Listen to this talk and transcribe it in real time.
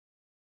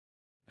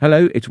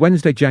Hello, it's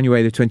Wednesday,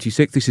 January the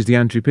 26th. This is the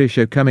Andrew Pierce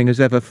Show, coming as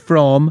ever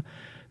from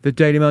the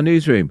Daily Mail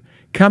newsroom.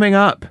 Coming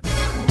up,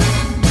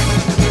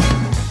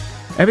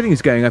 everything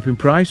is going up in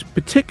price,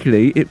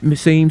 particularly, it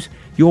seems,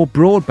 your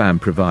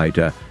broadband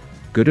provider.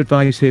 Good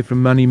advice here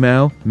from Money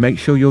Mail. Make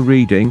sure you're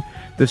reading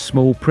the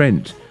small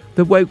print.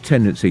 The woke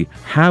tendency,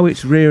 how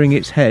it's rearing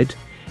its head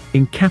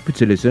in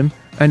capitalism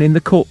and in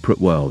the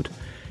corporate world.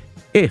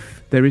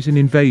 If there is an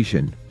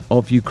invasion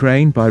of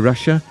Ukraine by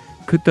Russia,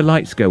 could the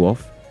lights go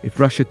off if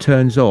Russia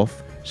turns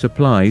off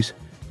supplies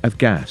of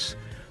gas?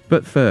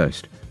 But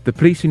first, the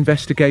police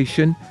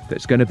investigation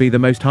that's going to be the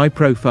most high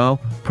profile,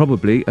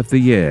 probably, of the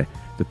year.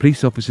 The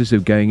police officers are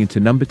going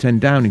into number 10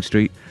 Downing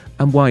Street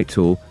and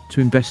Whitehall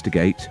to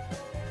investigate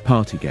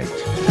Partygate.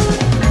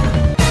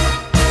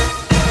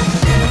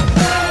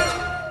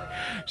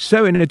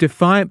 So in a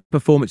defiant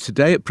performance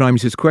today at Prime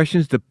Minister's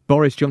Questions,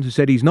 Boris Johnson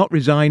said he's not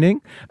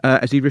resigning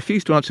as he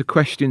refused to answer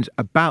questions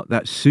about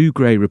that Sue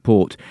Gray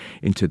report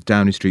into the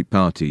Downing Street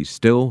parties.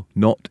 Still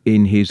not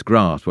in his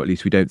grasp, or at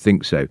least we don't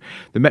think so.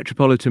 The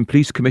Metropolitan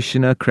Police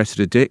Commissioner,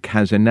 Cressida Dick,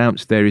 has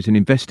announced there is an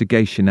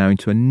investigation now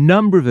into a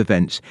number of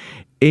events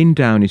in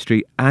Downing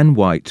Street and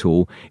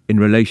Whitehall in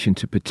relation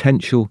to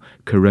potential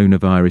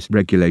coronavirus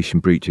regulation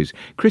breaches.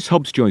 Chris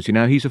Hobbs joins you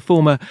now. He's a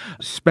former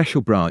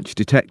special branch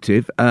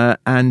detective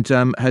and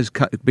has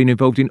been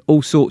involved in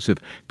all sorts of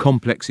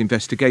complex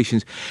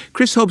investigations.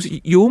 Chris Hobbs,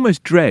 you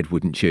almost dread,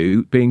 wouldn't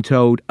you, being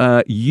told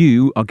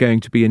you are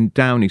going to be in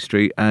Downing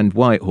Street and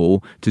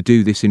Whitehall to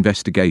do this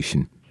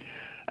investigation?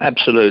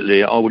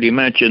 Absolutely. I would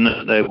imagine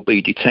that there will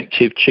be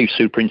detective chief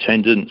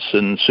superintendents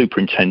and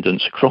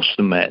superintendents across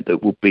the Met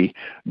that will be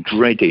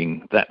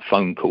dreading that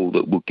phone call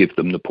that will give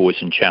them the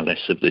poison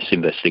chalice of this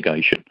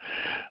investigation.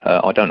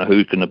 I don't know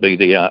who's going to be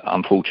the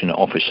unfortunate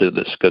officer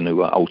that's going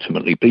to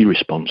ultimately be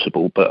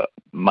responsible, but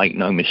make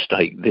no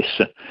mistake,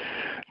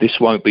 this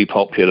won't be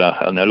popular,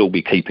 and they'll all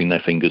be keeping their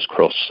fingers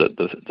crossed that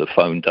the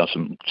phone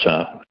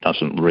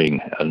doesn't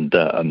ring and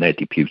they're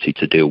deputed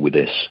to deal with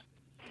this.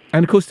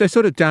 And of course, they're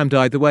sort of damned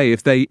either way.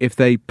 If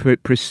they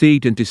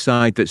proceed and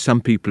decide that some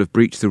people have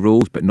breached the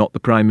rules, but not the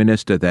Prime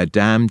Minister, they're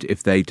damned.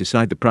 If they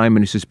decide the Prime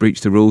Minister's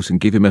breached the rules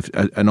and give him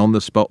an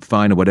on-the-spot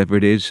fine or whatever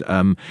it is,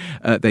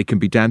 they can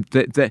be damned.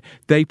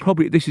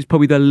 This is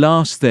probably the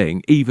last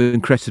thing even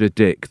Cressida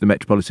Dick, the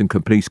Metropolitan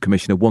Police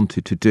Commissioner,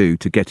 wanted to do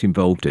to get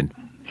involved in.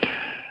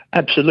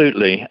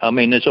 Absolutely. I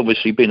mean, there's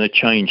obviously been a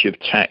change of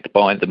tact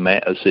by the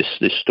Met as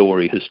this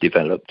story has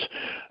developed.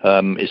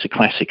 It's a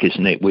classic,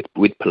 isn't it, with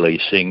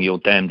policing? You're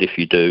damned if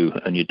you do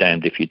and you're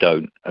damned if you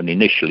don't. And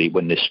initially,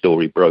 when this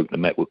story broke, the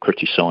Met were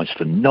criticised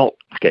for not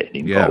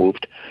getting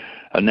involved.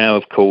 Yeah. And now,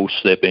 of course,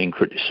 they're being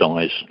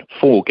criticised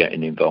for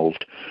getting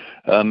involved.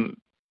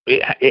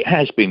 It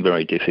has been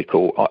very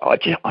difficult. I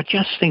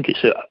just think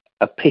it's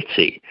a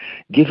pity,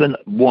 given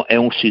what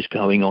else is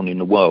going on in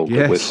the world,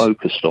 that we're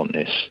focused on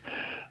this.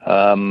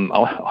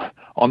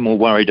 I'm more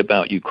worried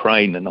about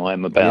Ukraine than I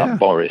am about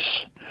Boris.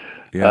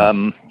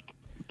 Yeah.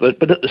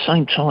 But at the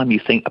same time, you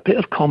think a bit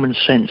of common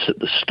sense at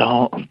the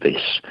start of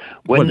this.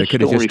 When they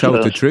could have just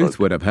told the truth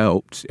would have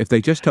helped. If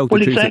they just told the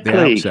truth at the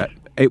outset,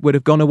 it would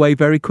have gone away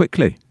very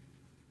quickly.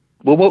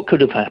 Well, what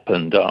could have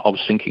happened? I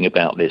was thinking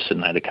about this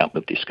and had a couple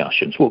of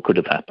discussions. What could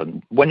have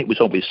happened when it was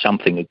obvious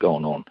something had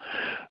gone on,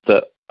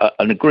 that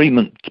an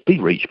agreement to be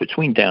reached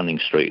between Downing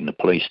Street and the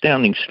police.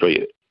 Downing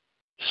Street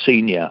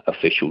senior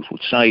officials would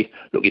say,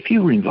 look, if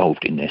you were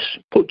involved in this,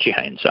 put your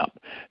hands up.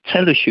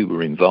 Tell us you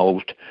were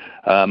involved.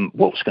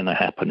 What's going to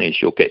happen is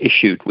you'll get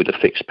issued with a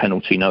fixed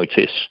penalty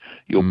notice.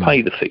 You'll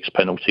pay the fixed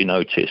penalty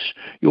notice.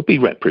 You'll be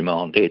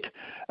reprimanded.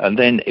 And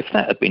then if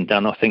that had been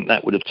done, I think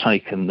that would have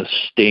taken the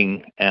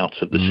sting out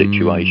of the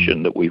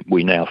situation that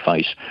we now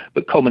face.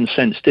 But common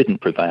sense didn't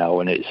prevail,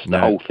 and the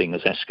whole thing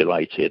has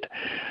escalated.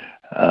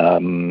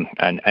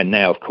 And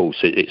now, of course,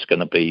 it's going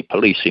to be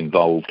police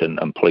involved,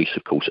 and police,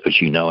 of course,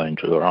 as you know,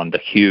 Andrew, are under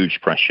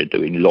huge pressure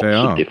doing lots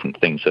of different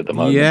things at the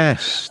moment.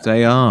 Yes,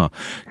 they are.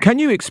 Can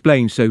you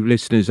explain so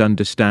listeners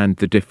understand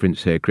the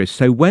difference here, Chris?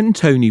 So when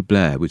Tony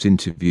Blair was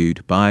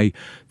interviewed by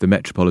the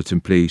Metropolitan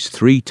Police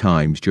 3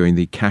 times during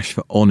the Cash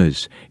for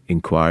Honours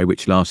inquiry,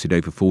 which lasted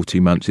over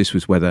 14 months, this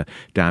was whether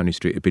Downing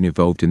Street had been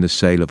involved in the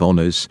sale of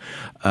honours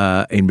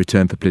in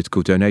return for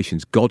political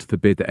donations. God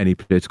forbid that any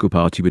political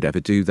party would ever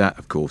do that,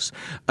 of course.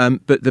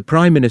 But the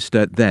Prime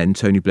Minister then,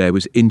 Tony Blair,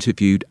 was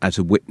interviewed as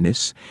a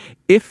witness.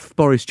 If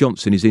Boris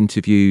Johnson is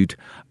interviewed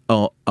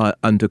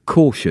under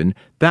caution,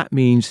 that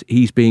means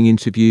he's being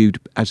interviewed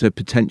as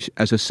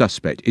a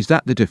suspect. Is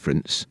that the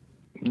difference?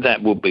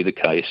 That will be the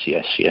case.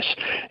 Yes.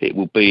 It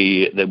will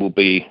be. There will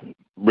be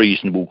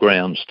reasonable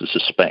grounds to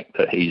suspect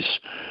that he's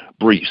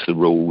breached the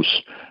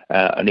rules.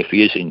 And if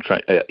he is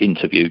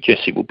interviewed, yes,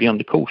 it will be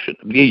under caution.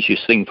 The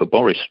easiest thing for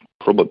Boris,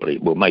 probably,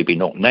 well, maybe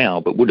not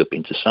now, but would have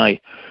been to say,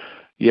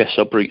 yes,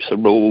 I breached the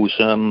rules,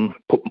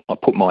 I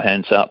put my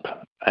hands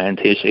up, and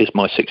here's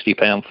my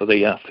 £60 for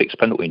the fixed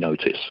penalty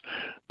notice.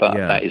 But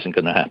that isn't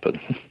going to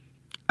happen.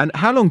 And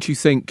how long do you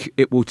think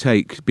it will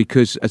take?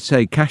 Because, as I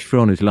say, cash for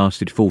honours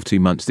lasted 14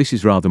 months. This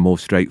is rather more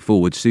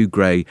straightforward. Sue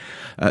Gray,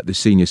 the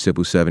senior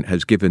civil servant,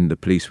 has given the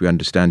police, we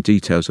understand,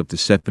 details of the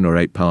 7 or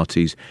 8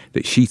 parties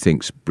that she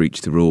thinks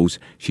breached the rules.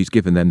 She's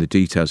given them the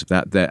details of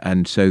that there,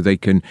 and so they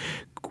can.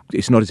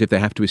 It's not as if they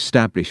have to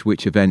establish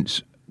which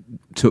events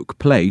took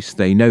place.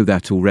 They know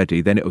that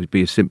already. Then it would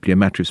be simply a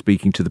matter of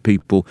speaking to the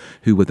people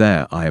who were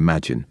there, I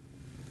imagine.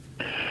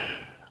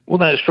 Well,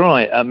 that's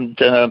right. And,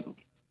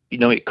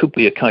 it could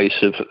be a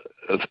case of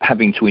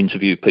having to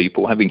interview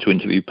people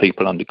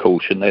under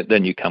caution.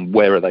 Then you come,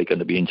 where are they going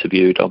to be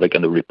interviewed? Are they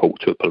going to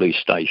report to a police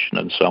station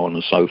and so on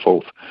and so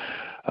forth?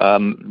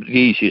 The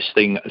easiest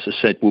thing, as I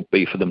said, would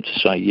be for them to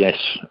say, yes,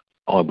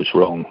 I was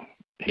wrong.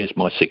 Here's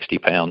my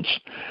 £60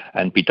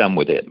 and be done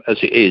with it. As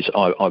it is,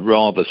 I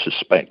rather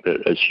suspect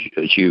that,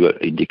 as you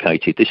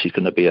indicated, this is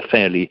going to be a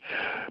fairly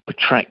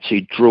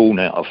protracted,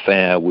 drawn-out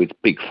affair with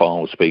big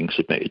files being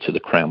submitted to the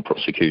Crown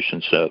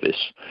Prosecution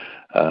Service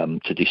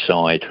to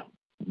decide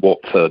what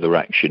further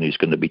action is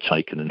going to be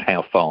taken and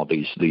how far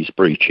these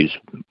breaches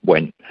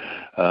went.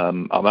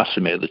 I must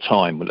admit, at the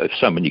time, there's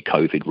so many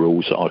COVID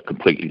rules that I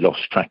completely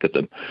lost track of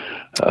them.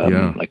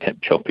 They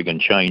kept chopping and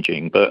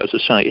changing. But as I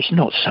say, it's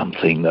not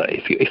something that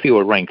if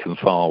you're a rank and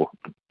file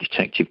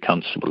detective,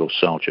 constable or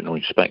sergeant or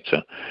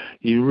inspector,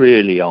 you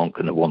really aren't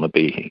going to want to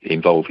be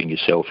involving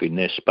yourself in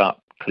this. But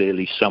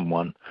clearly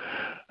someone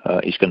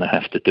is going to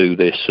have to do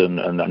this, and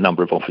a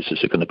number of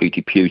officers are going to be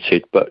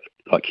deputed. But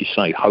like you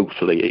say,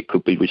 hopefully it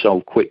could be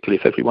resolved quickly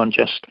if everyone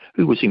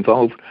who was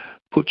involved,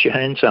 put your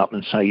hands up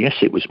and say, yes,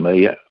 it was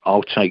me.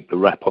 I'll take the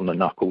rap on the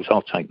knuckles.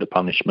 I'll take the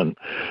punishment,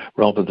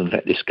 rather than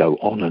let this go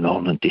on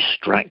and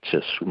distract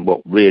us from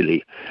what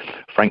really,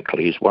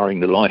 frankly, is worrying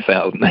the life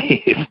out of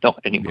me, if not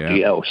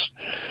anybody else.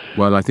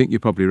 Well, I think you're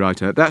probably right.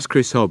 That's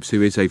Chris Hobbs,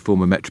 who is a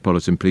former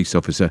Metropolitan Police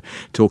officer,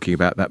 talking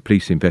about that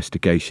police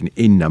investigation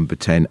in Number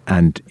 10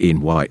 and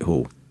in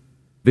Whitehall.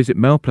 Visit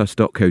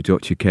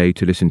mailplus.co.uk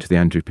to listen to The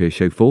Andrew Pearce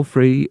Show for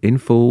free, in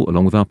full,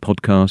 along with our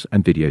podcast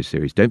and video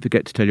series. Don't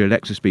forget to tell your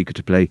Alexa speaker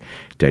to play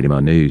Daily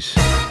Mail News.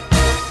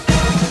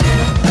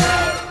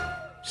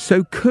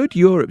 So could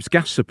Europe's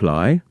gas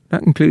supply,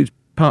 that includes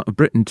part of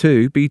Britain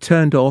too, be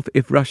turned off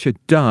if Russia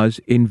does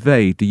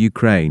invade the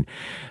Ukraine?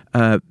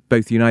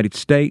 Both the United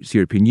States, the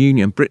European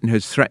Union, Britain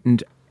has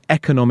threatened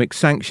economic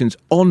sanctions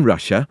on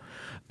Russia.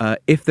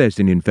 If there's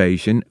an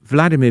invasion,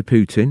 Vladimir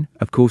Putin,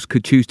 of course,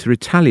 could choose to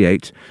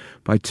retaliate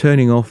by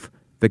turning off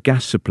the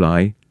gas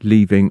supply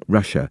leaving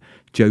Russia.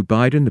 Joe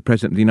Biden, the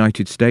President of the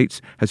United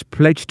States, has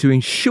pledged to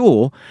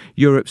ensure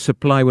Europe's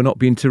supply will not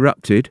be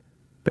interrupted.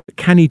 But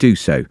can he do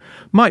so?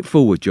 Mike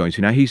Forward joins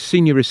me now. He's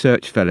Senior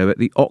Research Fellow at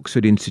the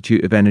Oxford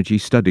Institute of Energy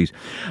Studies.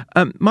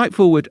 Mike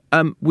Forward,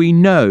 we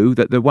know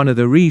that one of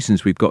the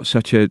reasons we've got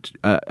such a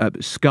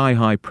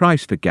sky-high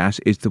price for gas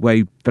is the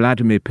way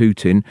Vladimir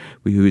Putin,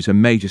 who is a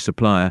major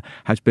supplier,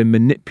 has been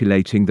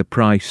manipulating the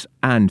price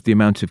and the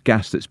amount of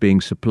gas that's being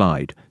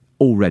supplied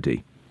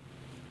already.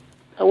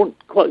 I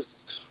wouldn't quite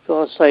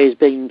say he's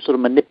been sort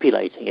of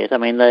manipulating it. I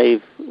mean,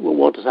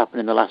 what has happened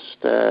in the last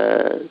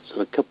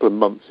sort of couple of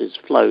months is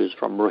flows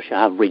from Russia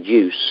have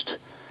reduced,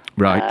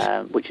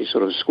 right? Which is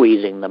sort of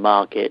squeezing the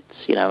markets,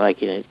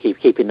 making it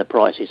keeping the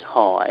prices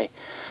high,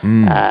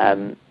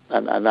 and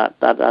that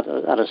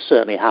has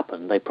certainly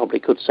happened. They probably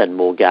could send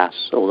more gas,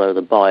 although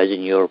the buyers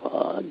in Europe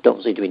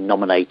don't seem to be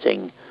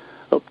nominating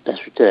up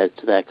to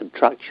their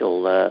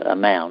contractual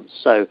amounts.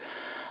 So.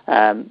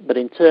 But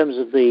in terms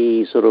of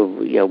the sort of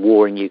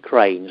war in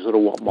Ukraine, sort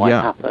of what might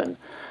happen,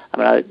 I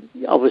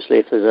mean, obviously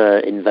if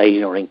there's an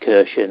invasion or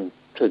incursion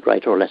to a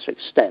greater or lesser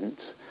extent,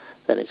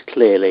 then it's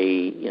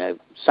clearly,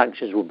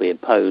 sanctions will be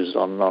imposed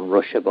on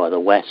Russia by the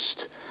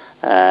West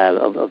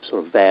of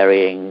sort of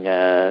varying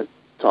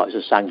types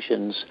of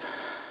sanctions.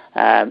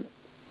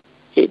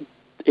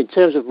 In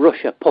terms of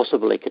Russia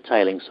possibly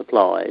curtailing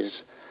supplies,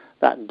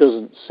 that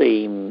doesn't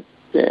seem,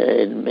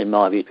 in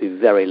my view, to be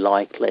very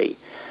likely.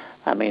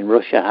 I mean,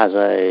 Russia has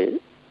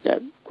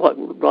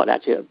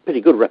actually a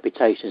pretty good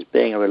reputation as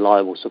being a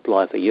reliable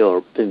supplier for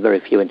Europe. Been very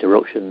few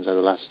interruptions over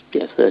the last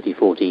 30,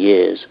 40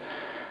 years.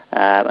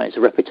 And it's a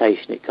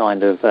reputation it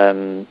kind of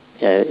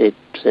it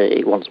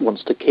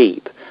wants to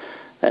keep.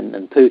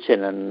 And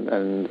Putin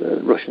and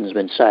the Russians have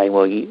been saying,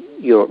 well,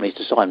 Europe needs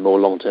to sign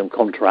more long-term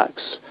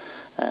contracts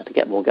to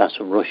get more gas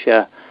from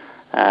Russia.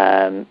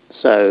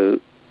 So,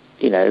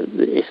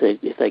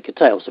 if they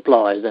curtail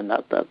supplies, then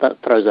that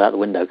throws it out the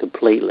window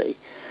completely.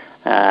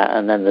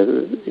 And then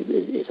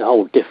it's a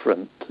whole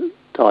different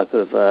type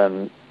of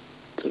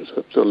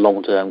sort of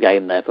long-term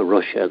game there for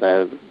Russia.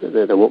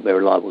 They won't be a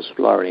reliable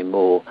supplier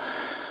anymore.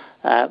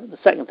 The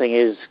second thing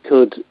is,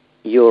 could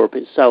Europe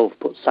itself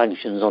put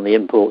sanctions on the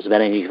imports of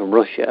energy from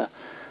Russia?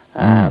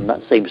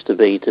 That seems to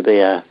be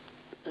a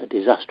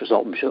disastrous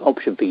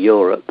option for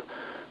Europe.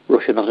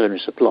 Russia not only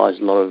supplies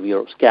a lot of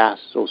Europe's gas,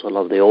 also a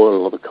lot of the oil, a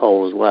lot of the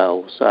coal as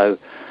well. So,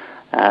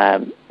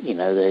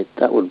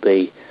 that would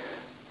be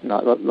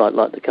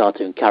like the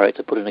cartoon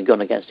character putting a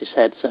gun against his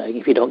head, saying,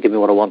 "If you don't give me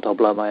what I want, I'll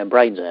blow my own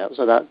brains out."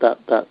 So that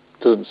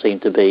doesn't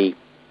seem to be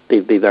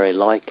very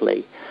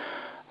likely.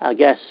 I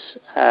guess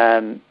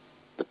the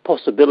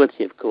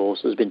possibility, of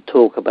course, there's been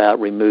talk about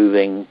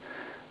removing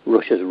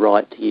Russia's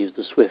right to use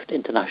the SWIFT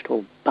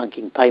international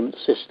banking payment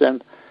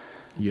system.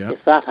 Yeah.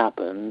 If that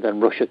happened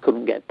and Russia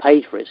couldn't get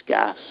paid for its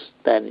gas,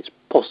 then it's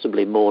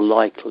possibly more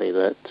likely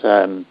that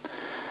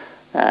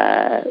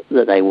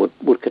that they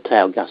would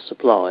curtail gas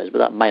supplies. But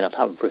that may not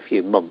happen for a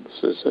few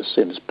months as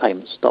soon as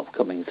payments stop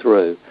coming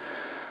through.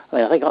 I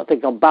mean, I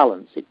think on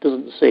balance, it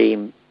doesn't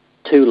seem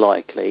too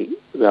likely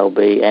there'll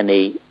be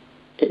any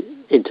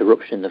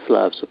interruption in the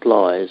flow of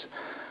supplies.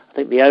 I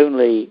think the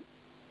only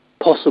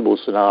possible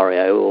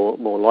scenario, or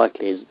more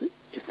likely, is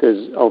if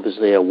there's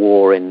obviously a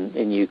war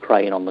in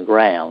Ukraine on the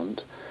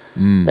ground,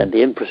 then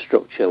the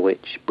infrastructure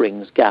which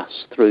brings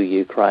gas through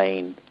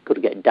Ukraine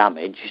could get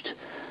damaged,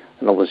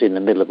 and obviously in the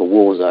middle of a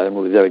war zone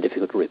will be very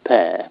difficult to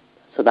repair.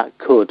 So that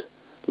could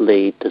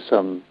lead to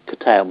some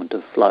curtailment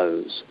of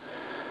flows.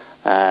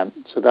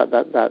 So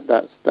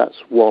that's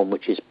one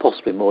which is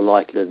possibly more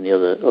likely than the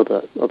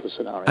other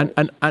scenarios.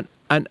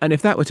 And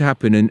if that were to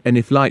happen, and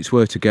if lights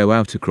were to go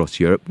out across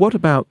Europe, what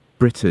about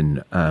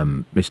Britain,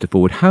 Mr.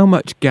 Forward? How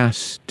much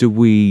gas do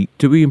we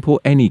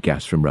import any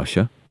gas from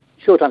Russia?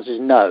 Short answer is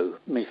no.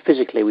 I mean,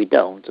 physically we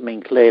don't. I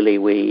mean, clearly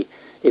we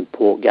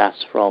import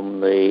gas from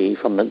Norway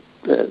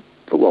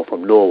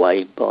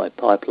by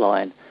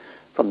pipeline,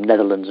 from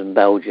Netherlands and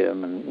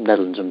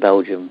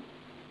Belgium,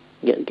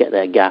 get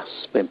their gas,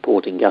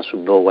 importing gas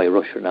from Norway,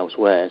 Russia and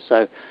elsewhere.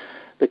 So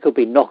there could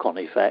be knock-on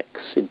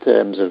effects in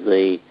terms of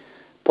the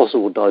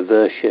possible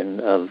diversion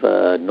of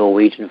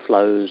Norwegian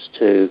flows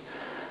to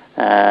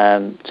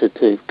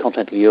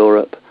continental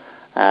Europe.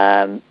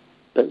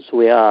 But so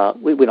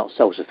we're not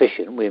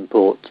self-sufficient. We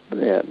import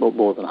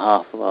more than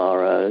half of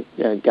our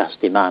gas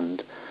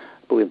demand,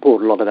 but we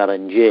import a lot of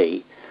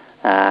LNG,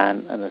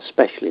 and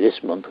especially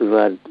this month we've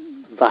had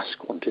vast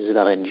quantities of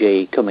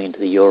LNG coming into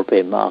the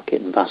European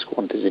market and vast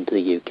quantities into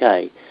the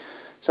UK.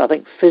 So I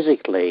think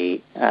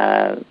physically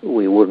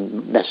we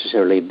wouldn't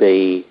necessarily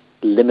be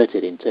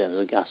limited in terms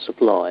of gas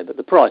supply, but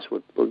the price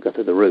would go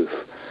through the roof.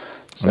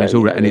 And it's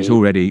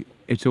already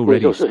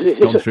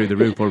gone through the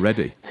roof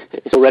already.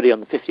 It's already on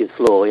the 50th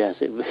floor,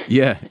 yes.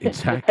 Yeah,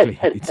 exactly.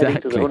 Heading to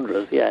the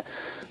 100th, yeah.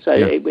 So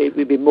yeah. It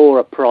would be more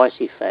a price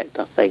effect,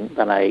 I think,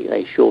 than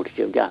a shortage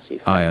of gas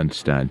effect. I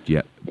understand,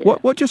 yeah.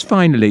 What just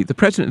finally, the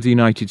President of the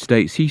United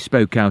States, he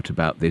spoke out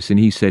about this and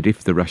he said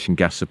if the Russian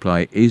gas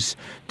supply is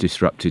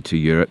disrupted to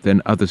Europe,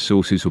 then other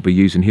sources will be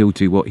used and he'll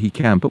do what he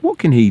can. But what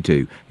can he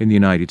do in the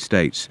United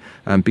States?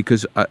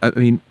 Because, I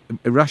mean,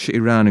 Russia,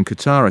 Iran and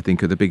Qatar, I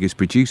think, are the biggest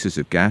producers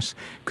of gas.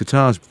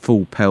 Qatar's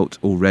full pelt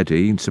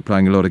already and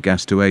supplying a lot of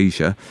gas to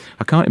Asia.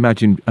 I can't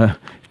imagine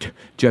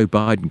Joe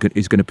Biden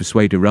is going to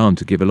persuade Iran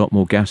to give a lot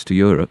more gas to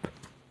Europe.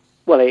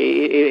 Well,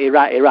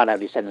 Iran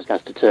only sends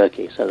gas to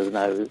Turkey, so there's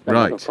no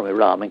from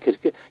Iran. I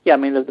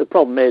mean, the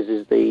problem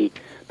is the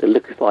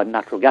liquefied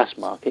natural gas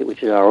market,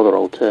 which is our other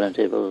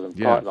alternative other than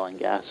pipeline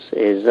gas,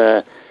 is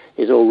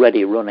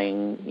already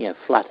running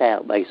flat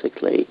out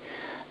basically.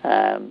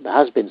 There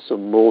has been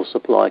some more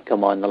supply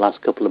come on in the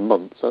last couple of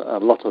months. A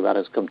lot of that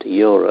has come to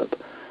Europe,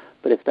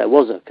 but if there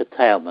was a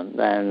curtailment,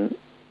 then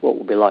what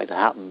would be likely to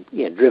happen,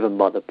 driven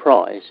by the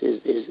price,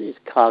 is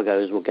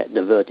cargoes will get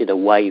diverted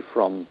away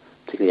from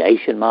particularly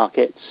Asian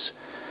markets.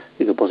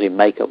 You could possibly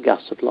make up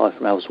gas supply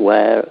from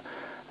elsewhere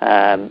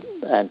and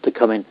to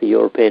come into the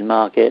European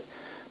market.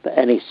 But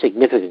any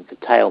significant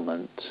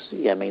curtailment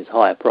means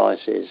higher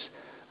prices,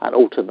 and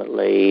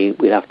ultimately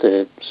we'd have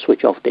to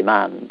switch off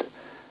demand.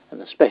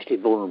 And especially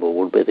vulnerable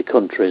would be the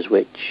countries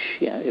which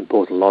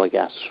import a lot of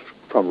gas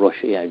from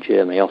Russia,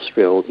 Germany,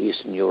 Austria, all the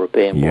Eastern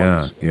European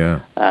ones.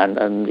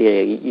 And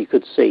you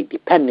could see,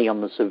 depending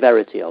on the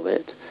severity of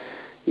it,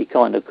 you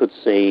kind of could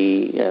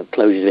see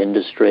closures of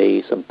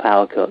industry, some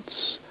power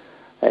cuts,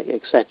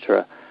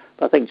 etc.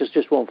 But I think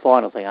just one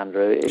final thing,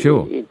 Andrew.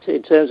 Sure.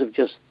 In terms of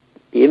just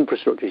the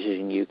infrastructure issues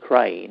in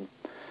Ukraine,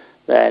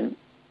 then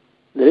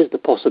there is the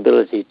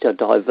possibility to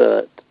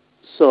divert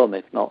some,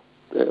 if not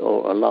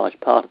or a large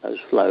part of those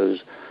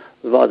flows,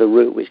 via the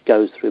route which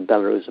goes through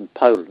Belarus and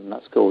Poland.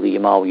 That's called the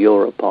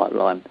Yamal-Europe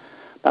pipeline.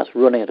 That's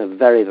running at a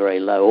very, very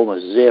low,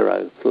 almost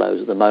zero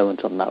flows at the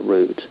moment on that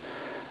route.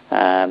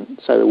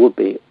 So there would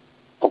be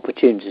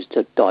opportunities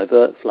to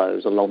divert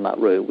flows along that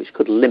route, which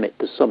could limit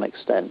to some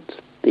extent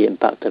the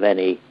impact of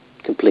any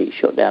complete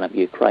shutdown of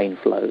Ukraine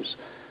flows.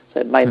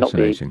 So it may not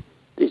be.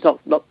 It's not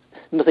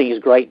nothing is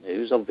great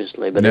news,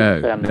 obviously, but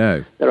there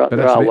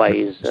are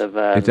ways of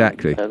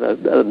exactly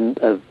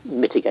of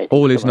mitigating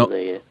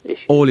the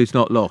issues. All is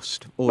not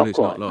lost. All is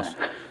not lost.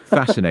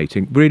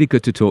 Fascinating. Really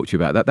good to talk to you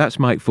about that. That's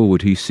Mike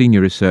Forward. He's Senior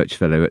Research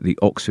Fellow at the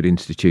Oxford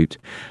Institute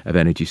of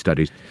Energy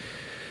Studies.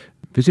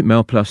 Visit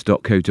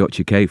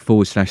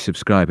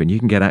mailplus.co.uk/subscribe and you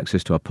can get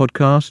access to our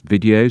podcast,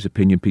 videos,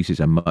 opinion pieces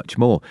and much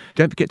more.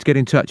 Don't forget to get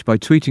in touch by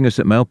tweeting us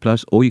at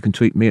mailplus, or you can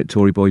tweet me at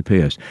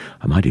ToryBoyPierce.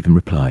 I might even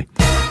reply.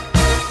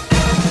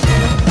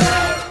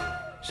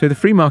 So the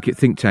free market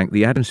think tank,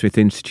 the Adam Smith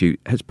Institute,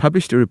 has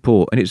published a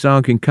report and it's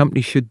arguing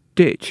companies should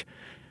ditch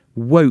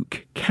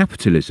woke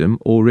capitalism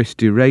or risk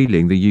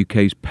derailing the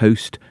UK's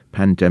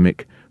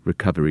post-pandemic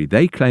recovery.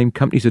 They claim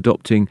companies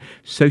adopting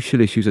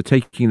social issues are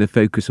taking the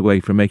focus away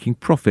from making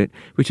profit,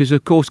 which is,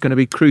 of course, going to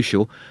be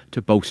crucial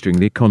to bolstering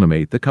the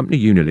economy. The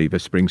company Unilever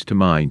springs to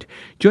mind.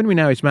 Joining me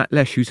now is Matt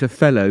Lesh, who's a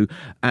fellow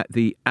at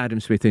the Adam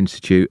Smith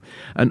Institute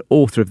and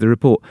author of the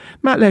report.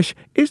 Matt Lesh,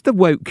 is the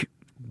woke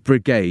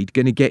brigade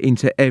going to get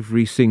into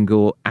every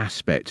single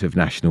aspect of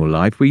national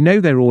life? We know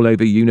they're all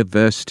over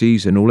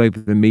universities and all over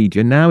the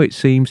media. Now it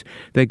seems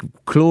they're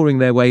clawing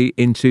their way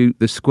into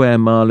the square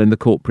mile in the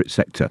corporate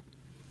sector.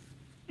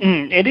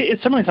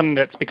 It's certainly something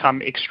that's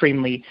become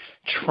extremely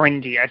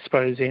trendy, I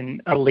suppose,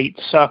 in elite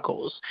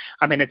circles.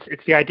 I mean,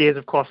 it's the ideas,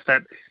 of course,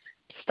 that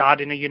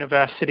start in a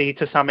university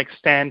to some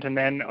extent, and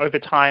then over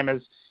time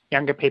as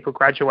younger people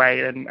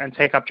graduate and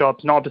take up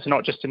jobs, not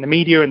just in the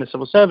media and the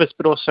civil service,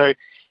 but also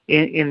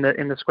in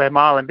the square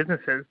mile and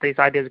businesses. These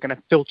ideas are going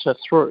to filter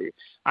through.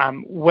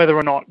 Whether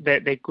or not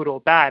they're good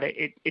or bad,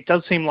 it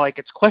does seem like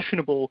it's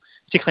questionable,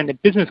 particularly in the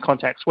business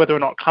context, whether or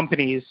not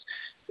companies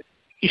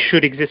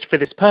should exist for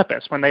this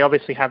purpose when they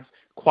obviously have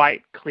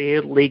quite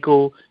clear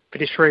legal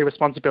fiduciary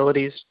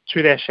responsibilities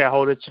to their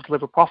shareholders to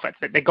deliver profits.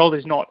 That their goal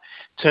is not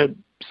to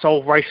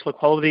solve racial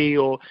equality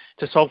or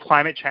to solve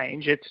climate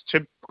change. It's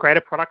to create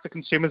a product that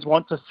consumers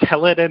want, to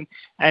sell it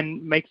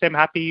and make them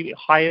happy,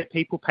 hire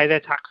people, pay their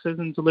taxes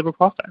and deliver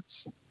profits.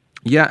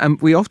 Yeah, and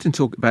we often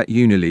talk about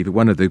Unilever,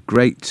 one of the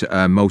great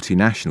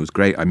multinationals,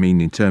 great, I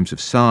mean, in terms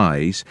of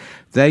size.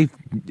 They've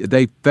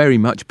very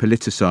much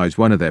politicised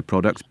one of their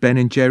products,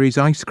 Ben & Jerry's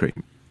ice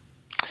cream.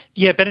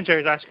 Yeah, Ben &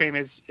 Jerry's ice cream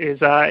is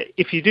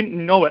if you didn't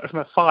know it from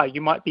afar,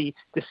 you might be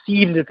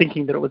deceived into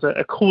thinking that it was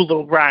a cool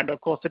little brand. Of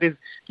course, it is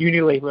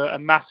Unilever, a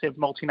massive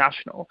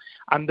multinational.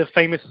 They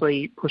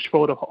famously pushed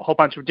forward a whole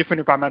bunch of different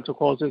environmental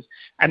causes,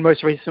 and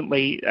most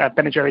recently,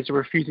 Ben & Jerry's are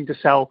refusing to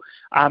sell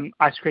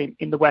ice cream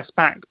in the West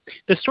Bank.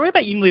 The story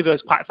about Unilever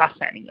is quite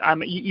fascinating.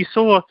 You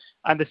saw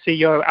the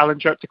CEO, Alan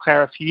Jope,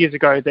 declare a few years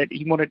ago that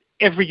he wanted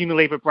every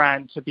Unilever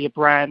brand to be a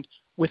brand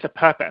with a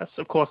purpose.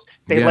 Of course,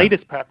 their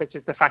latest purpose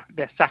is the fact that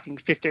they're sacking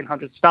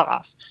 1,500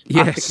 staff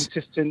after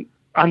consistent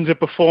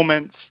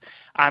underperformance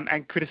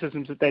and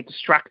criticisms that they're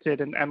distracted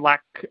and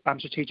lack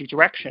strategic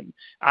direction.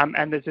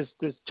 And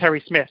there's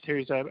Terry Smith,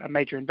 who's a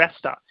major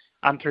investor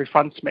through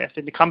Fundsmith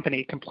in the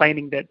company,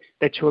 complaining that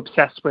they're too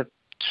obsessed with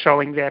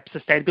showing their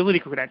sustainability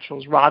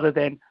credentials rather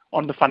than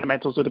on the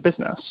fundamentals of the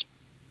business.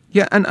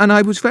 Yeah, and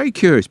I was very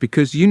curious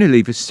because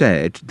Unilever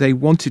said they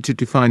wanted to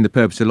define the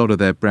purpose of a lot of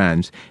their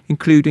brands,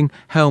 including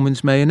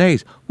Hellmann's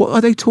mayonnaise. What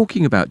are they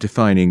talking about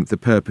defining the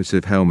purpose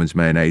of Hellmann's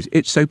mayonnaise?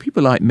 It's so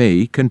people like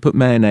me can put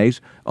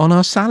mayonnaise on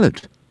our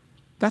salad.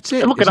 That's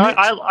it. Look,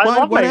 I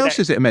love what mayonnaise. else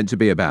is it meant to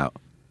be about?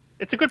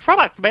 It's a good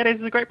product. Mayonnaise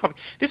is a great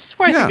product. This is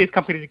where I think these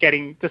companies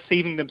are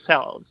deceiving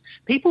themselves.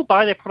 People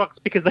buy their products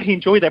because they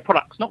enjoy their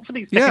products, not for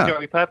these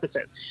secondary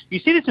purposes. You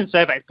see this in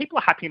surveys. People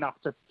are happy enough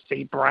to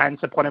see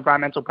brands support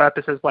environmental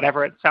purposes,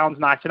 whatever. It sounds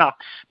nice enough.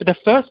 But the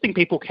first thing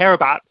people care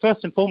about,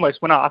 first and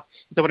foremost when asked,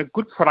 is they want a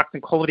good product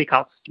and quality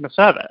customer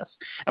service.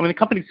 And when the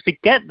companies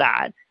forget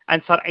that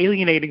and start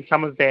alienating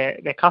some of their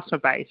customer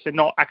base and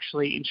not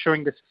actually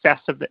ensuring the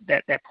success of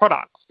their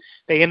products,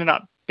 they ended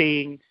up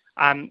being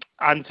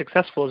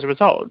unsuccessful as a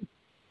result.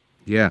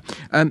 Yeah.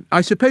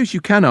 I suppose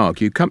you can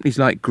argue companies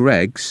like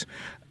Greggs,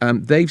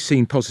 they've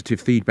seen positive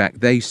feedback,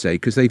 they say,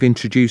 because they've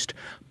introduced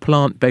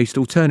plant-based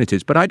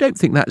alternatives. But I don't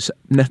think that's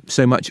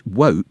so much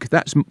woke.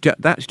 That's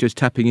just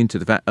tapping into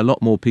the fact a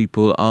lot more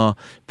people are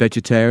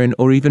vegetarian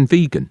or even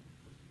vegan.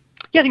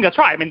 Yeah, I think that's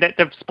right. I mean,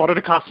 they've spotted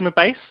a customer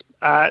base.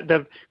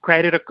 They've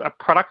created a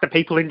product that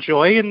people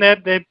enjoy, and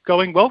they're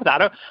going well with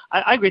that.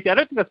 I agree with you. I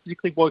don't think that's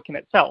particularly woke in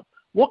itself.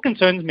 What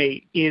concerns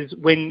me is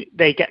when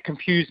they get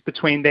confused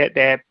between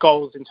their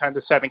goals in terms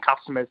of serving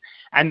customers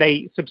and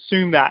they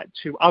subsume that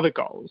to other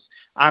goals.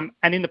 And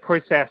in the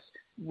process,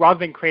 rather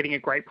than creating a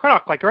great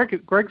product like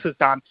Greggs has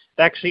done,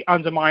 they actually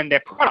undermine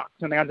their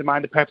product and they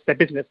undermine the purpose of their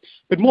business.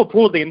 But more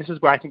broadly, and this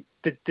is where I think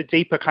the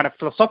deeper kind of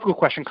philosophical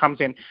question comes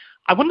in,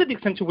 I wonder the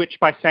extent to which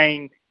by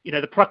saying,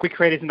 the product we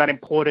create isn't that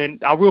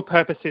important, our real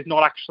purpose is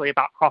not actually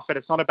about profit,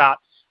 it's not about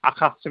our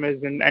customers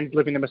and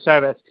delivering them a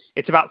service,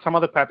 it's about some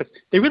other purpose.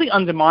 They're really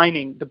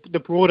undermining the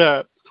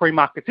broader free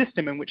market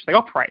system in which they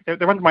operate.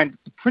 They're undermining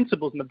the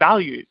principles and the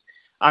values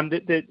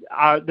that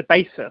are the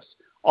basis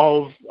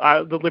of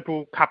the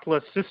liberal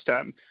capitalist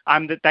system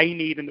that they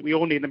need and that we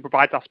all need and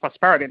provides us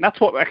prosperity. And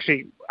that's what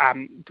actually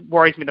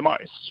worries me the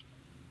most.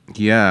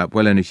 Yeah,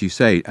 well, and as you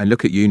say, and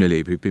look at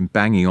Unilever, who've been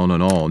banging on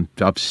and on,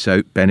 Dove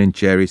soap, Ben &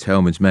 Jerry's,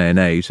 Hellmann's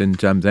mayonnaise, and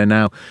they're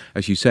now,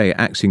 as you say,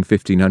 axing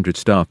 1,500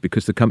 staff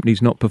because the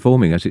company's not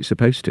performing as it's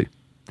supposed to.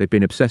 They've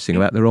been obsessing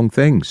about the wrong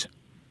things.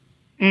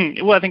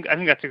 Well, I think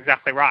that's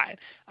exactly right.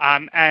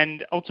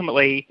 And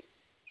ultimately,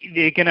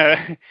 they're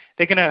gonna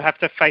have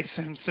to face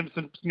some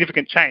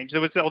significant change.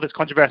 There was all this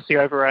controversy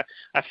over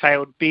a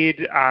failed bid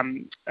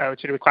to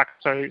do with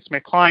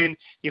GlaxoSmithKline.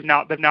 They've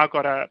now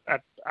got a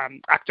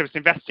activist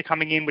investor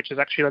coming in, which has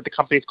actually led the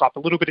company to go up a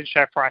little bit in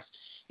share price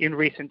in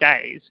recent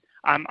days.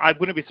 I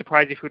wouldn't be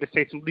surprised if we were to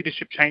see some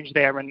leadership change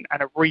there and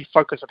a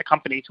refocus of the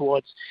company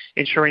towards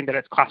ensuring that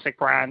its classic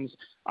brands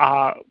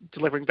are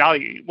delivering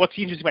value. What's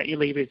interesting about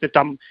Unilever is they've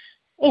done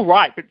all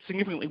right, but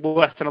significantly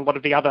worse than a lot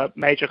of the other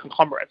major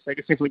conglomerates. They're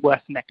significantly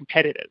worse than their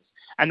competitors.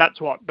 And that's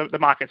what the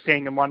market's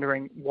seeing and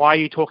wondering, why are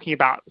you talking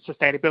about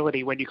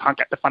sustainability when you can't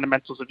get the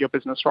fundamentals of your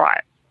business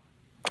right?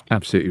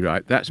 Absolutely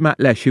right. That's Matt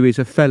Lesh, who is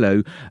a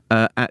fellow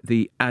at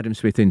the Adam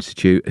Smith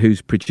Institute,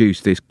 who's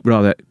produced this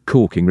rather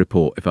corking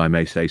report, if I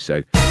may say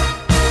so.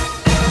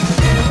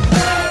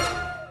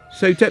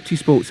 So Deputy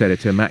Sports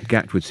Editor Matt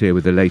Gatwood's here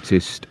with the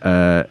latest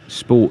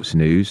sports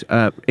news.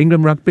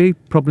 England rugby,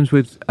 problems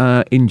with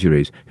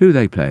injuries. Who are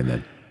they playing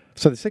then?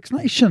 So the Six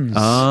Nations.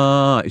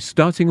 It's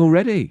starting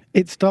already.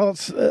 It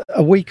starts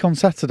a week on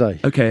Saturday.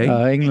 Okay.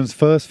 England's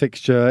first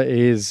fixture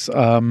is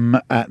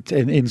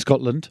in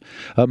Scotland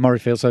at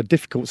Murrayfield, so a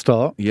difficult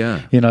start.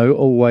 Yeah. You know,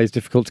 always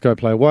difficult to go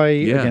play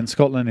away against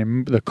Scotland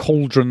in the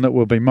cauldron that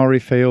will be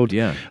Murrayfield.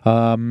 Yeah.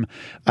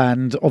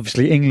 And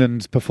obviously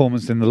England's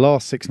performance in the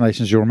last Six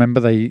Nations, you'll remember,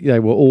 they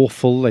were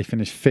awful. They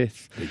finished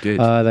fifth. They did.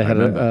 They had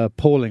an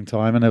appalling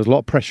time, and there was a lot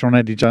of pressure on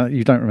Eddie Jones.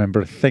 You don't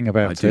remember a thing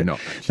about it. I do not.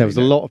 There was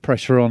a lot of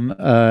pressure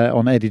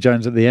on Eddie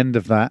Jones at the end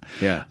of that.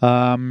 Yeah.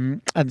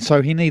 And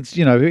so he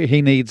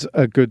needs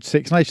a good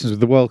Six Nations with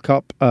the World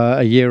Cup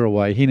a year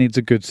away. He needs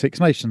a good Six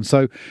Nations.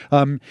 So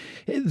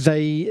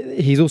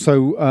he's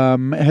also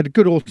had a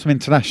good autumn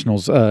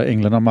internationals,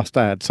 England, I must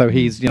add. So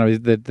he's,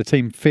 the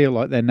team feel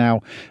like they're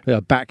now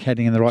back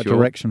heading in the right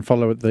direction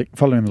following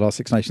the last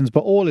Six Nations.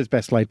 But all his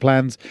best laid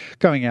plans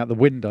going out the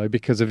window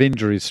because of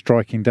injuries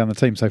striking down the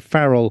team. So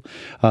Farrell,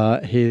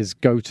 his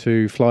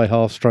go-to fly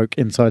half stroke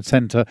inside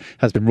centre,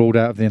 has been ruled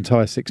out of the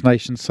entire Six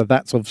Nations. So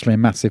that's obviously a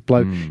massive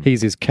blow.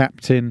 He's his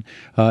captain.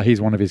 He's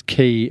one of his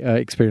key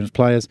experienced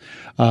players.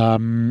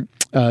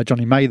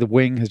 Johnny May, the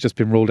wing, has just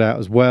been ruled out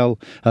as well.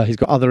 He's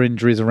got other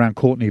injuries around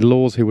Courtney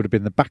Laws, who would have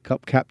been the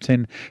backup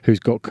captain, who's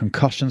got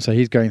concussion. So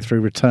he's going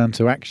through return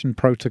to action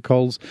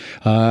protocols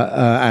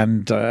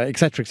and et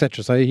cetera, et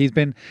cetera. So he's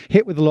been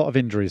hit with a lot of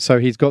injuries. So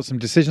he's got some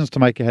decisions to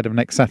make ahead of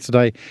next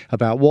Saturday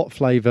about what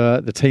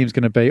flavour the team's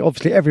going to be.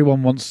 Obviously,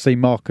 everyone wants to see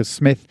Marcus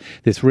Smith,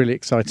 this really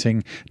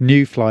exciting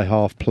new fly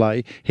half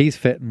play. He's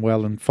fit and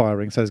well and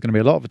firing, so there's going to be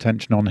a lot of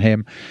attention on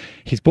him.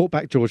 He's brought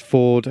back George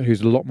Ford,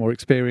 who's a lot more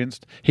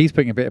experienced. He's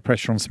putting a bit of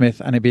pressure on Smith,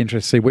 and it'd be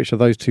interesting to see which of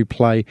those two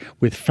play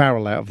with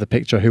Farrell out of the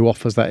picture, who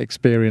offers that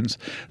experience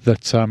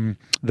that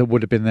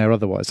would have been there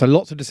otherwise. So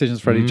lots of decisions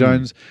for Eddie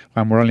Jones,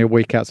 and we're only a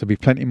week out, so there'll be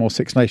plenty more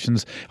Six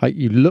Nations.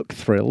 You look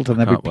thrilled, and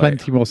there'll be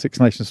plenty more Six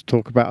Nations to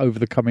talk about over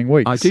the coming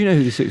weeks. I do know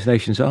who the Six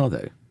Nations are,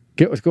 though.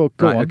 Go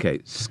on. Okay,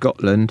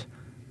 Scotland,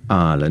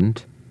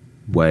 Ireland,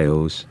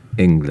 Wales,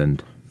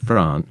 England,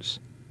 France,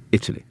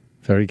 Italy.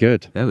 Very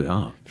good. There we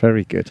are.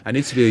 Very good. And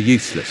Italy are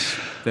useless.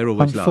 They're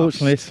always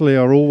Unfortunately, last. Italy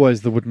are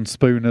always the wooden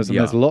spooners, and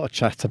there's a lot of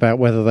chat about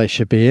whether they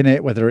should be in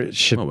it, whether it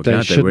should. Well, we're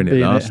glad they were in it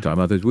last time.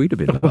 Others we'd have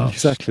been last.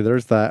 Exactly, there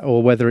is that,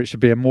 or whether it should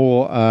be a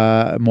more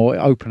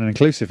open and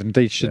inclusive.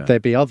 Indeed, should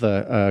there be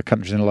other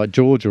countries in it, like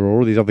Georgia or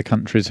all these other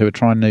countries who are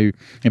trying to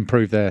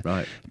improve their?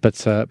 Right. But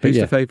who's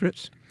the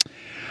favourites?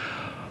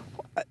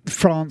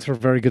 France are a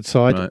very good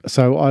side, right.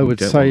 So I would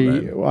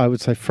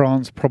say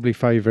France probably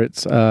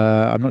favourites.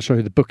 I'm not sure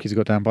who the bookies have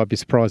got down, but I'd be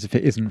surprised if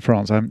it isn't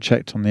France. I haven't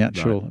checked on the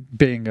actual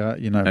being a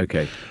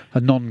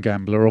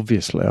non-gambler.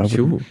 Obviously,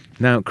 sure.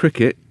 Now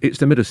cricket, it's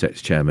the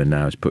Middlesex chairman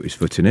now has put his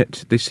foot in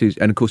it.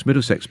 And of course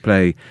Middlesex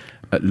play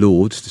at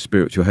Lords, the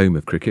spiritual home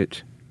of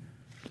cricket.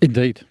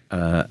 Indeed.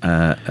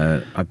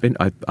 I've been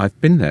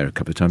there a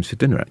couple of times for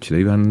dinner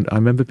actually, and I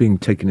remember being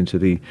taken into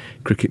the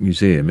cricket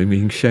museum and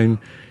being shown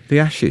the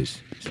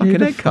Ashes. It's like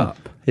an egg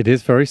cup. It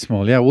is very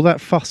small. Yeah, all that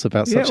fuss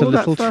about such a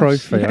little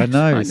trophy. Yes, I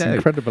know. It's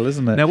incredible,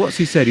 isn't it? Now, what's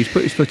he said? He's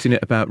put his foot in it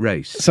about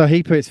race. So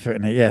he put his foot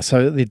in it, yeah.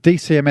 So the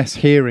DCMS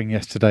hearing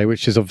yesterday,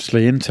 which is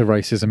obviously into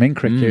racism in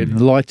cricket, in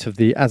light of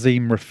the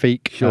Azim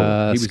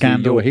Rafiq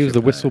scandal. He was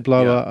the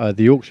whistleblower,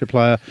 the Yorkshire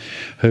player,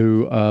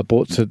 who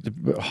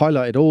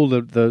highlighted all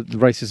the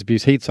racist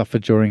abuse he'd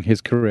suffered during his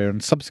career.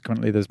 And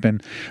subsequently, there's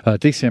been a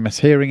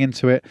DCMS hearing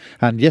into it.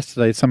 And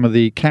yesterday, some of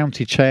the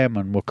county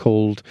chairmen were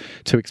called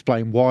to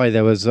explain why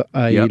there was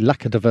a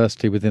lack of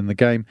diversity within the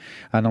game,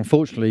 and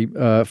unfortunately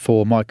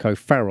for Mike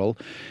O'Farrell,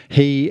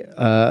 he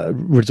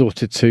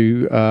resorted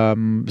to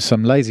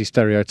some lazy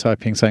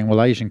stereotyping, saying,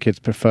 well, Asian kids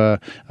prefer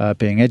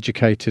being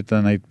educated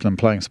than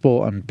playing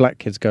sport, and black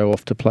kids go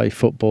off to play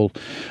football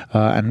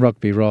and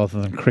rugby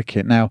rather than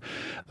cricket. Now,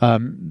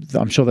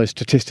 I'm sure those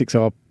statistics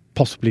are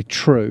possibly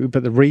true,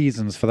 but the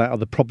reasons for that are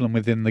the problem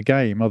within the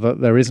game, are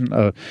that there isn't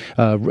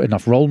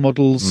enough role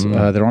models,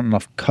 there aren't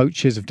enough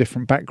coaches of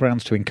different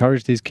backgrounds to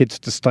encourage these kids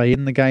to stay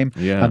in the game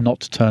and not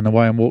to turn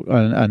away and walk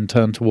and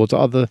turn towards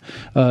other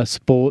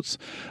sports,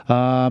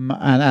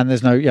 and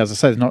there's no, as I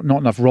say, there's not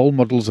enough role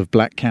models of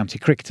black county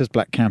cricketers,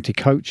 black county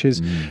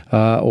coaches,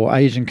 or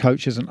Asian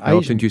coaches. And how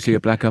often do you see a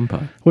black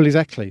umpire? Well,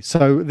 exactly.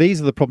 So these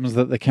are the problems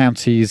that the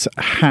counties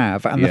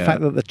have, and the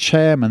fact that this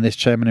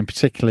chairman in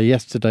particular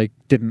yesterday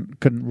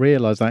couldn't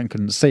realise that and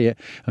couldn't see it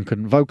and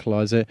couldn't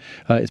vocalise it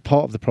is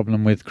part of the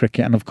problem with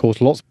cricket. And of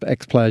course, lots of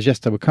ex-players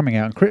yesterday were coming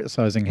out and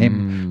criticising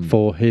him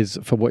for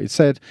what he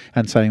said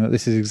and saying that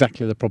this is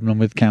exactly the problem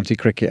with county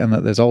cricket and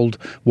that there's old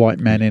white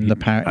men in the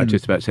power. I was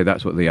just about to say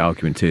that's what the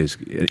argument is.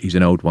 He's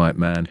an old white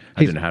man.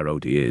 I don't know how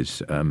old he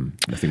is.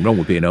 Nothing wrong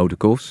with being old, of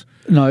course.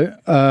 No,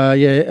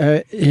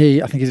 I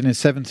think he's in his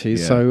 70s.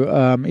 Yeah. So,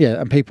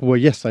 and people were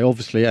yesterday,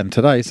 obviously, and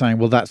today saying,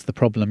 well, that's the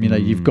problem. You know,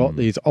 you've got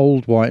these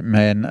old white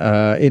men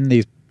in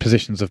these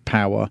positions of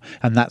power,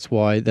 and that's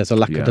why there's a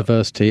lack of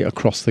diversity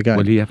across the game.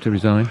 Will he have to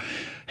resign?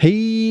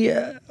 He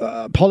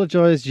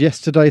apologised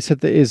yesterday,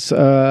 said that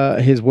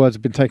his words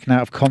have been taken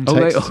out of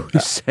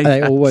context.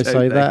 They always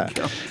say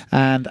that.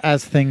 And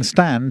as things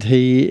stand,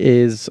 he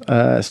is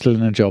still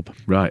in a job.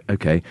 Right,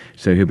 okay.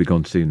 So he'll be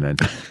gone soon then.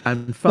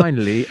 And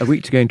finally, a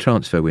week to go in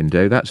transfer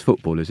window. That's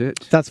football, is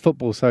it? That's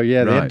football. So, the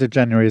end of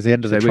January is the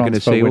end of the transfer window.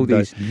 So we're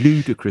going to see all these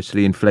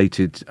ludicrously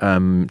inflated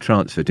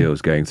transfer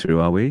deals going through,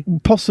 are we?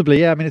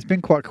 Possibly, yeah. I mean, it's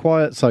been quite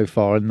quiet so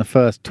far in the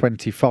first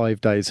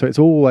 25 days. So it's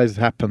always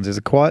happens. It's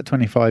a quiet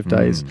 25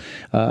 days.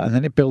 And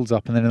then it builds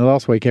up, and then in the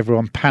last week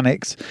everyone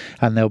panics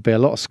and there'll be a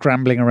lot of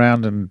scrambling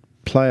around and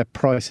player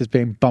prices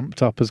being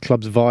bumped up as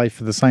clubs vie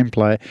for the same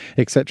player,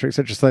 etc.,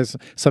 etc. So there's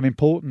some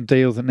important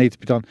deals that need to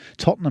be done.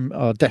 Tottenham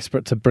are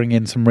desperate to bring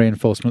in some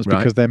reinforcements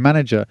because their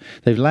manager,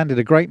 they've landed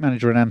a great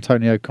manager in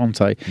Antonio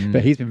Conte,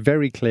 but he's been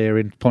very clear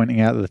in pointing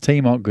out that the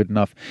team aren't good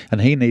enough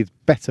and he needs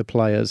better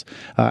players,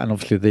 and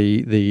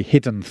obviously the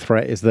hidden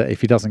threat is that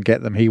if he doesn't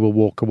get them, he will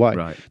walk away.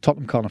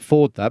 Tottenham can't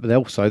afford that, but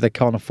they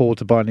can't afford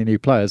to buy any new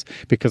players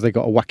because they've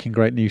got a whacking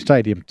great new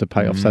stadium to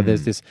pay off. So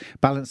there's this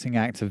balancing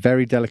act, a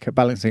very delicate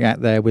balancing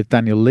act there with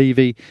Daniel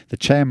Levy, the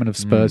chairman of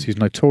Spurs, who's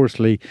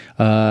notoriously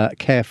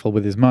careful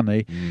with his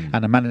money,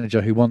 and a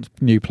manager who wants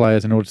new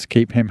players in order to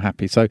keep him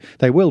happy. So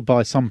they will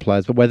buy some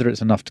players, but whether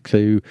it's enough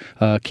to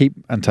keep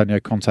Antonio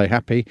Conte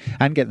happy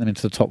and get them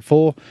into the top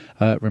four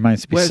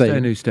remains to be seen. Where's their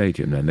new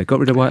stadium then? They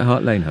got rid of White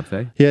Hart Lane, have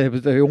they? Yeah,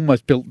 they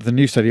almost built the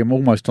new stadium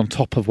almost on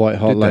top of White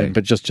Hart Lane,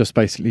 but just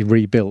basically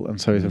rebuilt.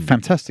 And so it's a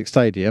fantastic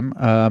stadium,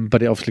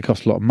 but it obviously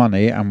cost a lot of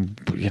money. And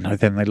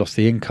then they lost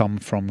the income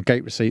from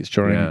gate receipts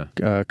during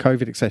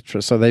COVID,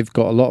 etc. So they've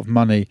got a lot of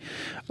money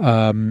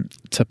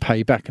to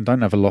pay back and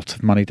don't have a lot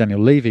of money, Daniel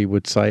Levy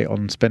would say,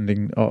 on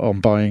spending on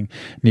buying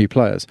new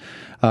players.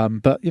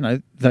 But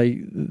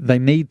they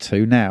need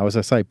to now, as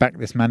I say, back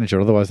this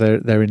manager, otherwise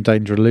they're in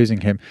danger of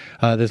losing him.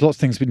 There's lots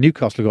of things, but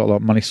Newcastle have got a lot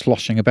of money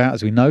sloshing about,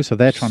 as we know, so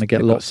they're trying to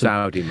get lots of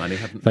Saudi money,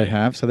 haven't they? They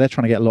have, so they're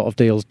trying to get a lot of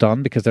deals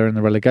done because they're in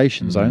the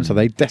relegation zone, so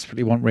they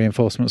desperately want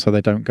reinforcements so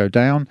they don't go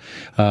down.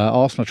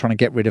 Arsenal are trying to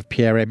get rid of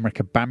Pierre-Emerick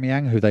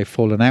Aubameyang, who they've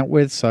fallen out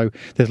with, so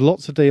there's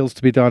lots of deals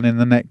to be done in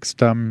the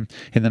next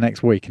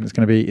week, and it's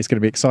going to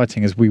be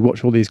exciting as we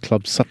watch all these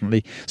clubs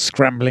suddenly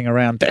scrambling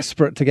around,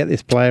 desperate to get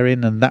this player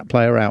in and that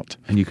player out.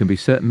 And you can be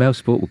certain Mail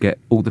Sport will get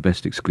all the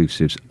best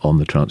exclusives on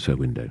the transfer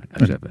window,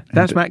 as ever.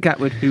 That's Matt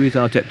Gatwood, who is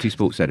our Deputy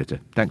Sports Editor.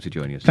 Thanks for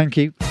joining us. Thank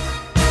you.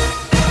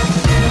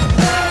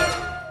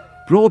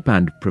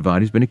 Broadband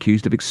providers have been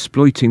accused of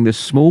exploiting the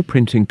small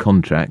printing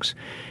contracts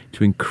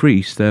to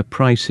increase their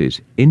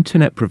prices.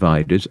 Internet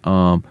providers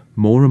are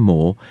more and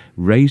more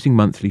raising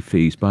monthly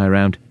fees by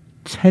around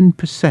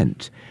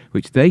 10%,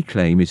 which they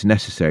claim is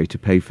necessary to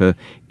pay for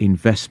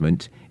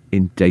investment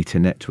in data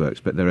networks.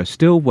 But there are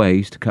still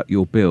ways to cut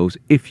your bills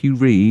if you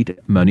read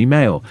Money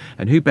Mail.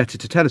 And who better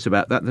to tell us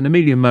about that than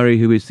Amelia Murray,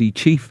 who is the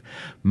chief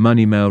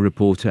Money Mail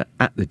reporter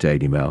at the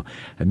Daily Mail.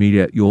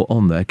 Amelia, you're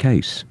on their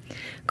case.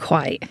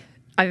 Quite.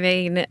 I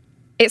mean,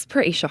 it's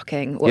pretty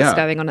shocking what's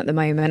going on at the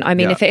moment. I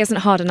mean, if it isn't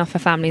hard enough for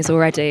families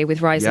already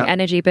with rising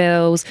energy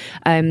bills,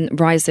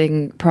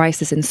 rising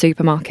prices in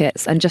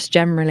supermarkets, and just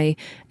generally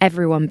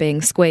everyone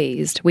being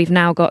squeezed, we've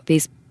now got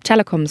these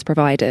telecoms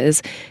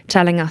providers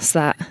telling us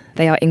that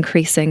they are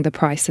increasing the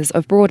prices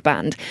of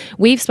broadband.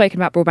 We've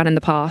spoken about broadband in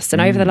the past,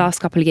 and over the last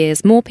couple of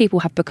years, more people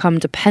have become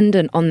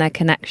dependent on their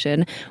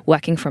connection,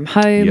 working from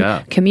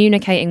home,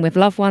 communicating with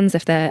loved ones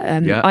if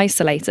they're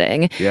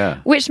isolating,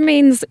 which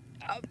means,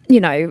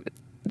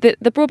 the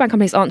broadband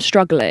companies aren't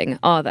struggling,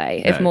 are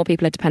they, if more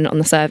people are dependent on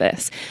the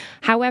service?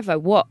 However,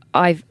 what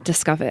I've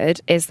discovered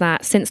is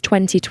that since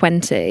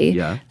 2020,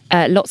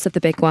 lots of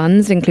the big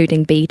ones,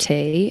 including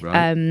BT,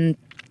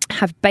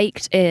 have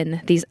baked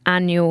in these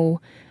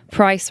annual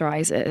price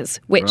rises,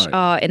 which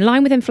are in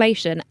line with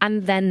inflation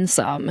and then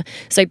some.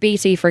 So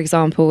BT, for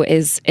example,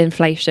 is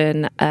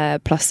inflation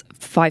plus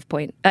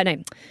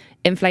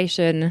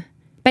inflation.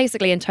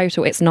 Basically, in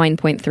total, it's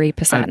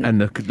 9.3%.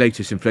 And the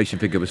latest inflation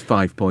figure was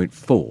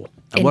 5.4.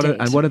 And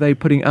what are they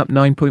putting up?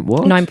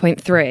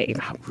 9.3.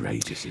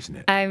 Outrageous, isn't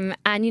it? And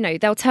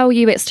they'll tell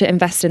you it's to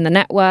invest in the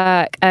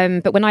network.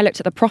 But when I looked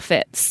at the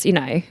profits,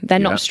 they're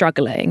not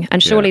struggling.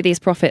 And surely these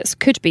profits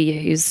could be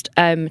used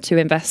to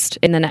invest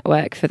in the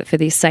network for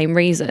these same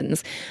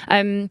reasons.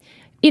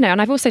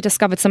 and I've also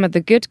discovered some of the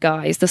good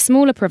guys, the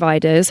smaller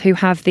providers who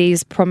have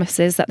these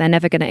promises that they're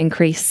never going to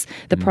increase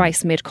the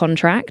price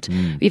mid-contract.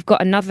 We've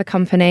got another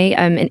company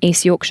in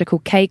East Yorkshire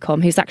called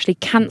KCOM who's actually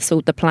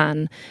cancelled the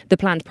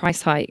planned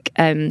price hike,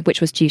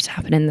 which was due to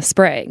happen in the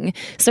spring.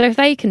 So if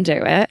they can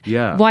do it,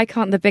 why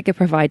can't the bigger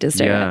providers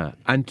do it?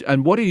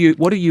 And what are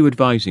you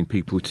advising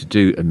people to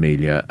do,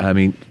 Amelia? I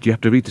mean, do you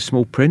have to read the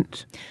small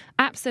print?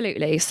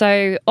 Absolutely.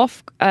 So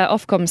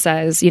Ofcom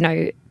says,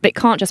 it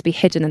can't just be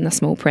hidden in the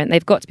small print.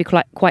 They've got to be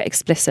quite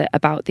explicit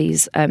about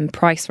these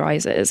price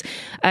rises.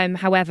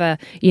 However,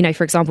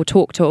 for example,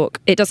 TalkTalk,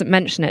 it doesn't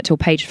mention it till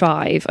page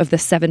 5 of the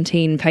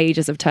 17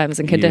 pages of terms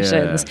and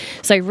conditions.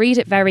 Yeah. So read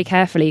it very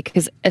carefully,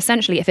 because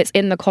essentially if it's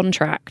in the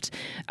contract,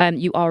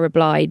 you are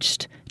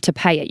obliged to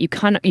pay it. You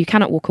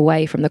cannot walk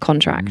away from the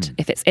contract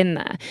if it's in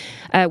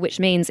there, which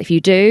means if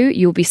you do,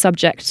 you'll be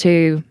subject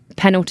to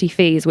penalty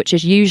fees, which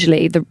is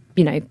usually the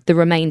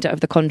remainder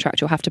of the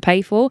contract you'll have to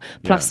pay for,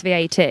 plus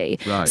VAT.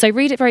 Right. So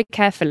read it very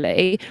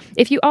carefully.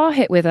 If you are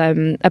hit with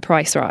a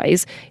price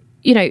rise,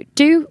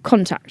 do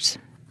contact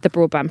the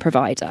broadband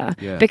provider,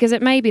 because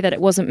it may be that it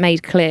wasn't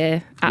made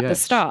clear at the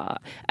start.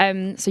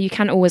 So you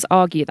can always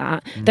argue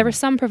that. There are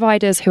some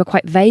providers who are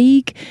quite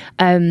vague.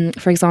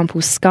 For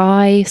example,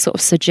 Sky sort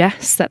of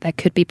suggests that there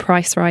could be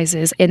price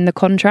rises in the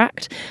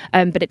contract,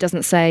 but it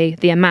doesn't say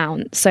the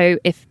amount. So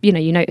if you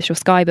notice your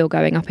Sky bill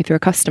going up if you're a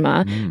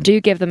customer,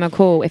 do give them a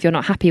call if you're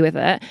not happy with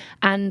it.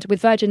 And with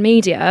Virgin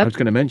Media, I was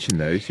going to mention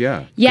those,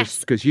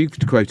 yes, because you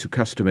quote a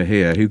customer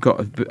here who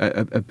got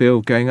a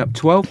bill going up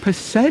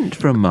 12%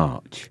 from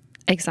March.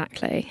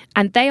 Exactly.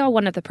 And they are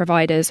one of the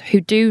providers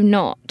who do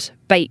not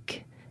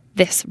bake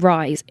this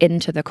rise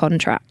into the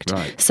contract.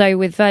 Right. So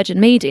with Virgin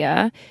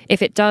Media,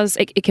 if it does,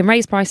 it can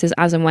raise prices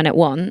as and when it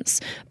wants,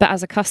 but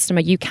as a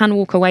customer, you can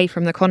walk away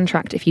from the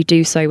contract if you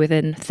do so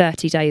within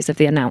 30 days of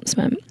the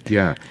announcement.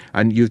 Yeah,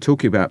 and you're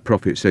talking about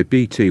profits. So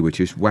BT, which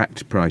has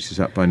whacked prices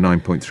up by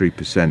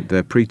 9.3%,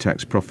 their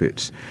pre-tax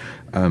profits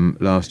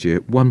last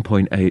year,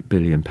 £1.8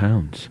 billion.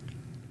 It's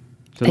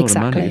a lot of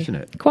money, isn't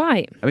it?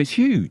 Quite. I mean, it's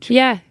huge.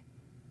 Yeah.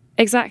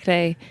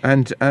 Exactly.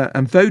 And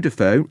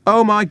Vodafone,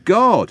 oh my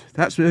God,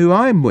 that's who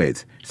I'm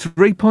with.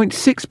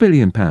 £3.6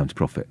 billion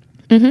profit.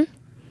 Mm-hmm.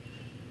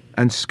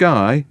 And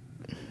Sky,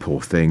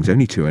 poor things,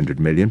 only 200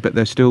 million, but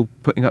they're still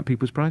putting up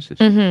people's prices.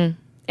 Mm-hmm.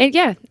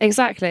 Yeah,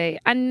 exactly.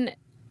 And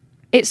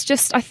it's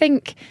just, I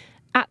think,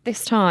 at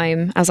this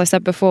time, as I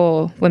said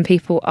before, when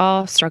people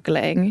are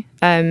struggling,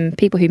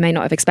 people who may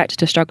not have expected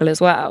to struggle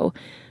as well,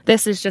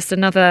 this is just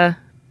another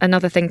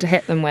thing to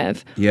hit them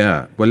with.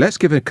 Yeah. Well, let's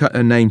give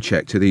a name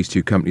check to these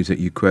two companies that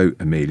you quote,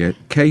 Amelia.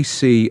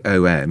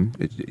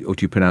 KCOM, or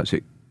do you pronounce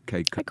it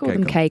I call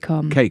them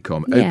KCOM.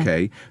 KCOM,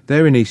 okay.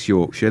 They're in East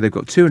Yorkshire. They've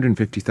got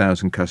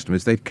 250,000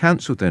 customers. They've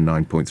cancelled their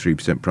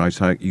 9.3% price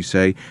hike, you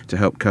say, to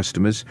help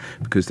customers,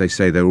 because they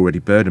say they're already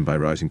burdened by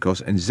rising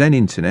costs. And Zen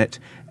Internet,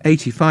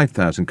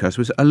 85,000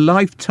 customers, a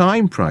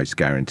lifetime price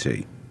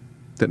guarantee.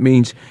 That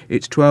means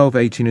its 12,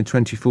 18 and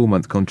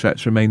 24-month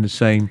contracts remain the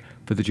same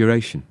for the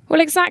duration.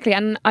 Well, exactly.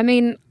 And I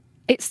mean,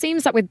 it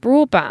seems that with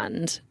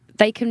broadband,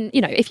 they can,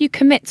 if you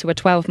commit to a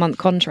 12-month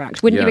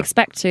contract, wouldn't you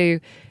expect to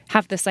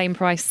have the same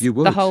price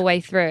the whole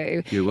way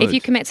through? If you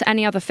commit to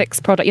any other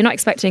fixed product, you're not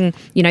expecting,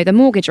 the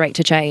mortgage rate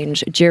to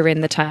change during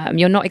the term.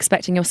 You're not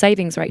expecting your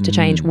savings rate to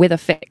change with a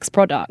fixed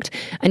product.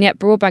 And yet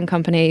broadband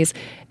companies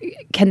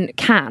can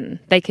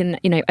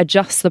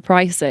adjust the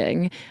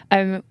pricing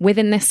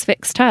within this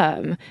fixed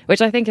term,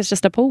 which I think is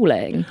just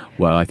appalling.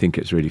 Well, I think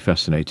it's really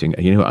fascinating.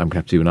 And you know what I'm going to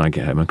have to do when I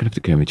get home? I'm going to have to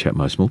go and check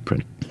my small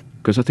print,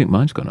 because I think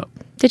mine's gone up.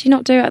 Did you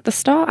not do it at the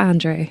start,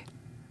 Andrew?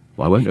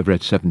 Well, I won't have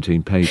read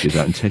 17 pages.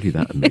 I can tell you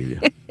that,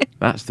 Amelia.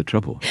 That's the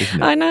trouble,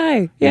 isn't it? I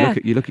know. Yeah.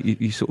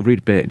 You sort of read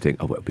a bit and think,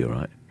 oh, well, it'll be all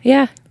right.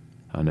 Yeah.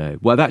 I know.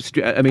 Well,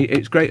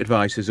 it's great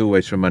advice, as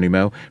always, from Money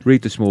Mail.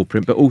 Read the small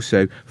print, but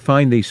also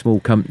find these small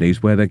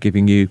companies where they're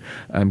giving you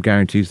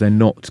guarantees they're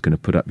not going to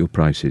put up your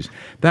prices.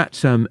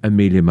 That's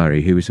Amelia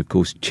Murray, who is, of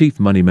course, Chief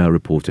Money Mail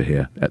reporter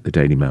here at the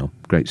Daily Mail.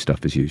 Great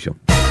stuff, as usual.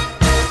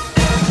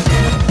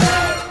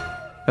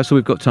 That's all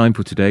we've got time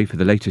for today. For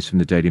the latest from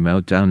the Daily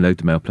Mail, download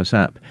the Mail Plus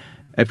app.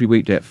 Every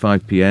weekday at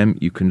 5 p.m,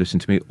 you can listen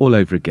to me all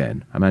over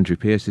again. I'm Andrew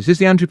Pearce. This is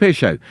The Andrew Pearce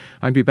Show.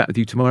 I'll be back with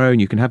you tomorrow,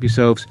 and you can have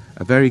yourselves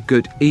a very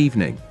good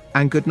evening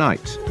and good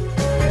night.